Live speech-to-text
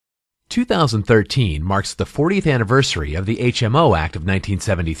2013 marks the 40th anniversary of the HMO Act of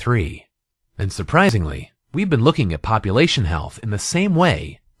 1973. And surprisingly, we've been looking at population health in the same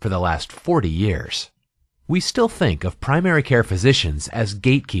way for the last 40 years. We still think of primary care physicians as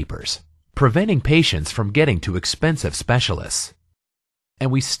gatekeepers, preventing patients from getting to expensive specialists.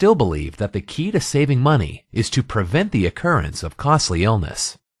 And we still believe that the key to saving money is to prevent the occurrence of costly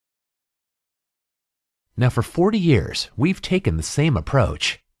illness. Now, for 40 years, we've taken the same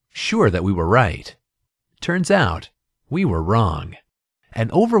approach, sure that we were right. Turns out, we were wrong. An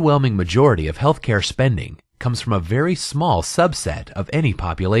overwhelming majority of healthcare spending comes from a very small subset of any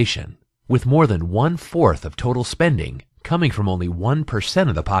population, with more than 1/4 of total spending coming from only 1%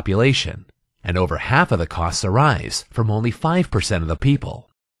 of the population, and over half of the costs arise from only 5% of the people.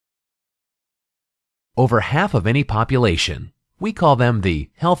 Over half of any population, we call them the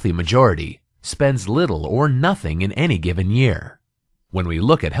healthy majority, spends little or nothing in any given year. When we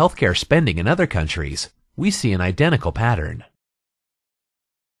look at healthcare spending in other countries, we see an identical pattern.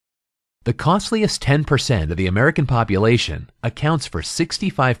 The costliest 10% of the American population accounts for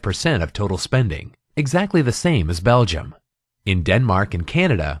 65% of total spending, exactly the same as Belgium. In Denmark and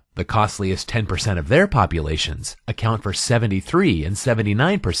Canada, the costliest 10% of their populations account for 73% and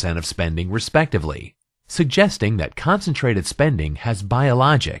 79% of spending respectively, suggesting that concentrated spending has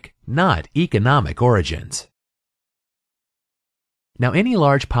biologic, not economic origins. Now, any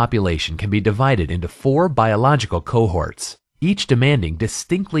large population can be divided into 4 biological cohorts, each demanding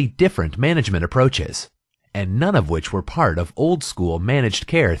distinctly different management approaches, and none of which were part of old-school managed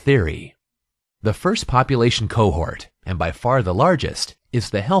care theory. The first population cohort, and by far the largest,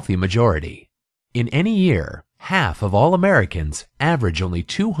 is the healthy majority. In any year, half of all Americans average only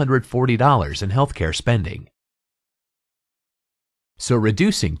 $240 in healthcare spending. So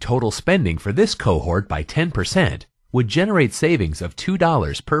reducing total spending for this cohort by 10% would generate savings of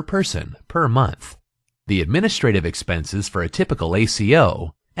 $2 per person per month. The administrative expenses for a typical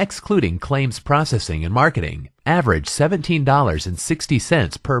ACO, excluding claims processing and marketing, average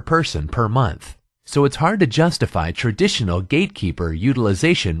 $17.60 per person per month. So it's hard to justify traditional gatekeeper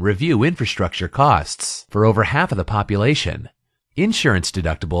utilization review infrastructure costs for over half of the population. Insurance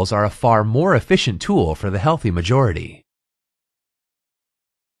deductibles are a far more efficient tool for the healthy majority.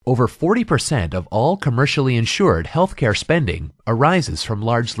 Over 40% of all commercially insured healthcare spending arises from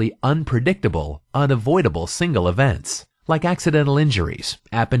largely unpredictable, unavoidable single events, like accidental injuries,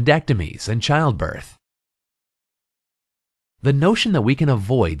 appendectomies, and childbirth. The notion that we can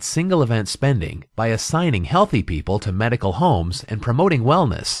avoid single event spending by assigning healthy people to medical homes and promoting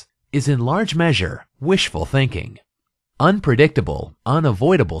wellness is in large measure wishful thinking. Unpredictable,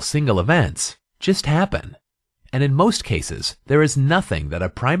 unavoidable single events just happen. And in most cases, there is nothing that a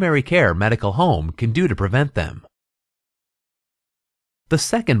primary care medical home can do to prevent them. The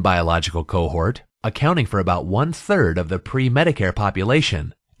second biological cohort, accounting for about 1/3 of the pre-Medicare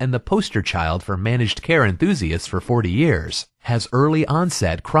population and the poster child for managed care enthusiasts for 40 years, has early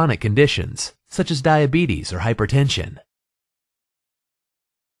onset chronic conditions, such as diabetes or hypertension.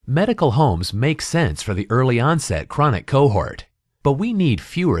 Medical homes make sense for the early onset chronic cohort, but we need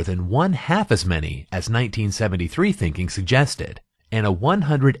fewer than 1/2 as many as 1973 thinking suggested, and a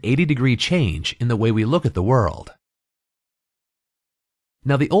 180-degree change in the way we look at the world.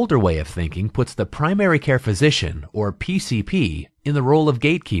 Now, the older way of thinking puts the primary care physician, or PCP, in the role of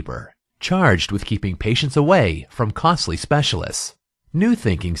gatekeeper, charged with keeping patients away from costly specialists. New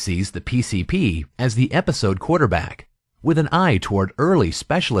thinking sees the PCP as the episode quarterback, with an eye toward early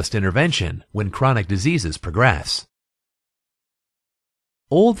specialist intervention when chronic diseases progress.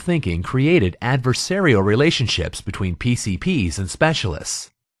 Old thinking created adversarial relationships between PCPs and specialists.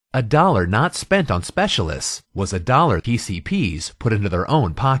 A dollar not spent on specialists was a dollar PCPs put into their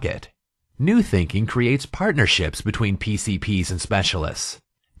own pocket. New thinking creates partnerships between PCPs and specialists.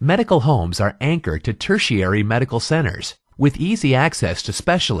 Medical homes are anchored to tertiary medical centers with easy access to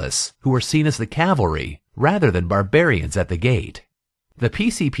specialists who are seen as the cavalry rather than barbarians at the gate. The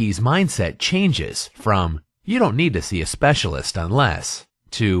PCP's mindset changes from, "You don't need to see a specialist unless,"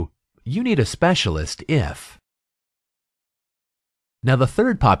 to, "You need a specialist if." Now, the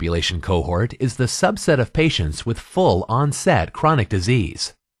third population cohort is the subset of patients with full onset chronic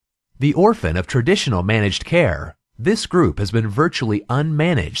disease. The orphan of traditional managed care, this group has been virtually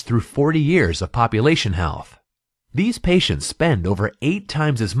unmanaged through 40 years of population health. These patients spend over 8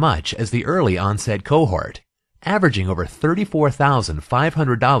 times as much as the early onset cohort, averaging over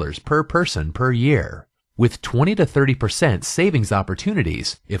 $34,500 per person per year, with 20 to 30% savings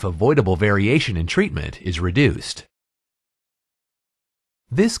opportunities if avoidable variation in treatment is reduced.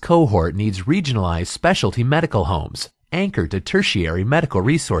 This cohort needs regionalized specialty medical homes anchored to tertiary medical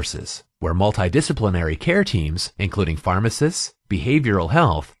resources, where multidisciplinary care teams, including pharmacists, behavioral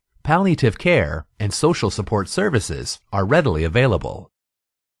health, palliative care, and social support services, are readily available.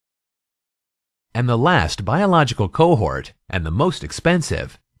 And the last biological cohort, and the most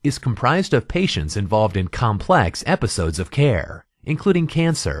expensive, is comprised of patients involved in complex episodes of care, including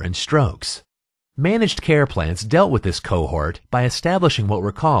cancer and strokes. Managed care plans dealt with this cohort by establishing what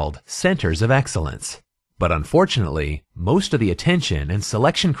were called centers of excellence. But unfortunately, most of the attention and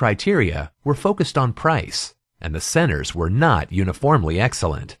selection criteria were focused on price, and the centers were not uniformly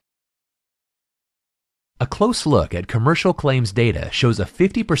excellent. A close look at commercial claims data shows a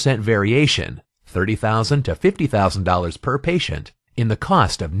 50% variation, $30,000 to $50,000 per patient, in the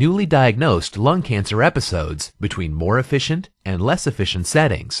cost of newly diagnosed lung cancer episodes between more efficient and less efficient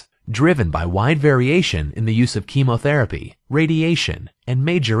settings, driven by wide variation in the use of chemotherapy, radiation, and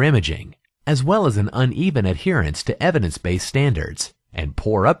major imaging, as well as an uneven adherence to evidence-based standards and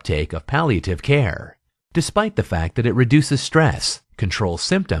poor uptake of palliative care, despite the fact that it reduces stress, controls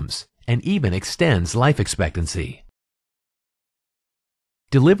symptoms, and even extends life expectancy.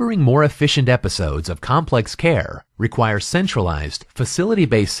 Delivering more efficient episodes of complex care requires centralized,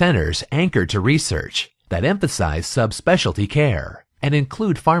 facility-based centers anchored to research that emphasize subspecialty care and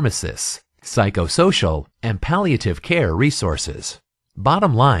include pharmacists, psychosocial, and palliative care resources.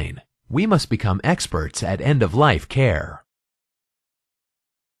 Bottom line, we must become experts at end-of-life care.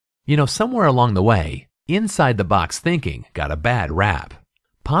 Somewhere along the way, inside-the-box thinking got a bad rap.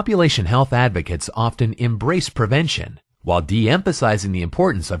 Population health advocates often embrace prevention, while de-emphasizing the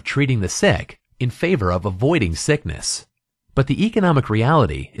importance of treating the sick in favor of avoiding sickness. But the economic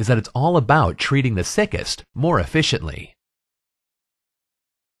reality is that it's all about treating the sickest more efficiently.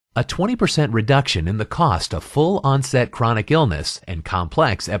 A 20% reduction in the cost of full-onset chronic illness and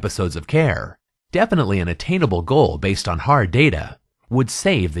complex episodes of care, definitely an attainable goal based on hard data, would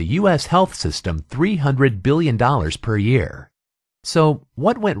save the U.S. health system $300 billion per year. So,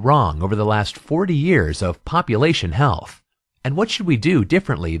 what went wrong over the last 40 years of population health? And what should we do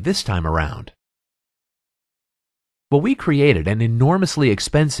differently this time around? Well, we created an enormously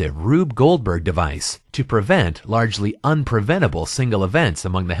expensive Rube Goldberg device to prevent largely unpreventable single events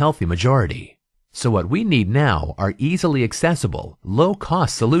among the healthy majority. So what we need now are easily accessible,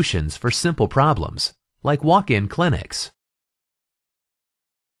 low-cost solutions for simple problems, like walk-in clinics.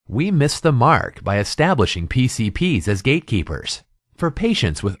 We missed the mark by establishing PCPs as gatekeepers. For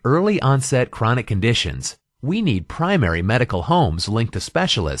patients with early onset chronic conditions, we need primary medical homes linked to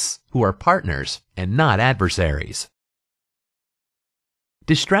specialists who are partners and not adversaries.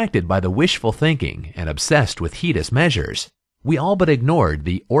 Distracted by the wishful thinking and obsessed with HEDIS measures, we all but ignored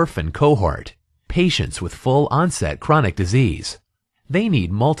the Orphan cohort, patients with full onset chronic disease. They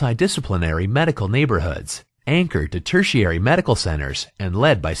need multidisciplinary medical neighborhoods, anchored to tertiary medical centers and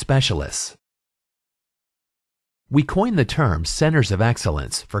led by specialists. We coined the term centers of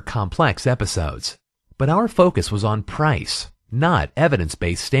excellence for complex episodes, but our focus was on price, not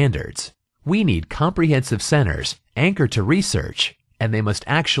evidence-based standards. We need comprehensive centers anchored to research, and they must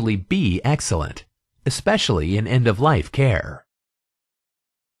actually be excellent, especially in end-of-life care.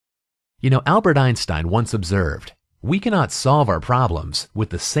 Albert Einstein once observed, "We cannot solve our problems with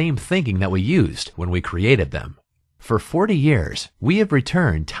the same thinking that we used when we created them." For 40 years, we have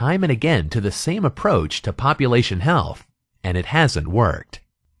returned time and again to the same approach to population health, and it hasn't worked.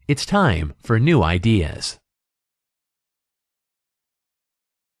 It's time for new ideas.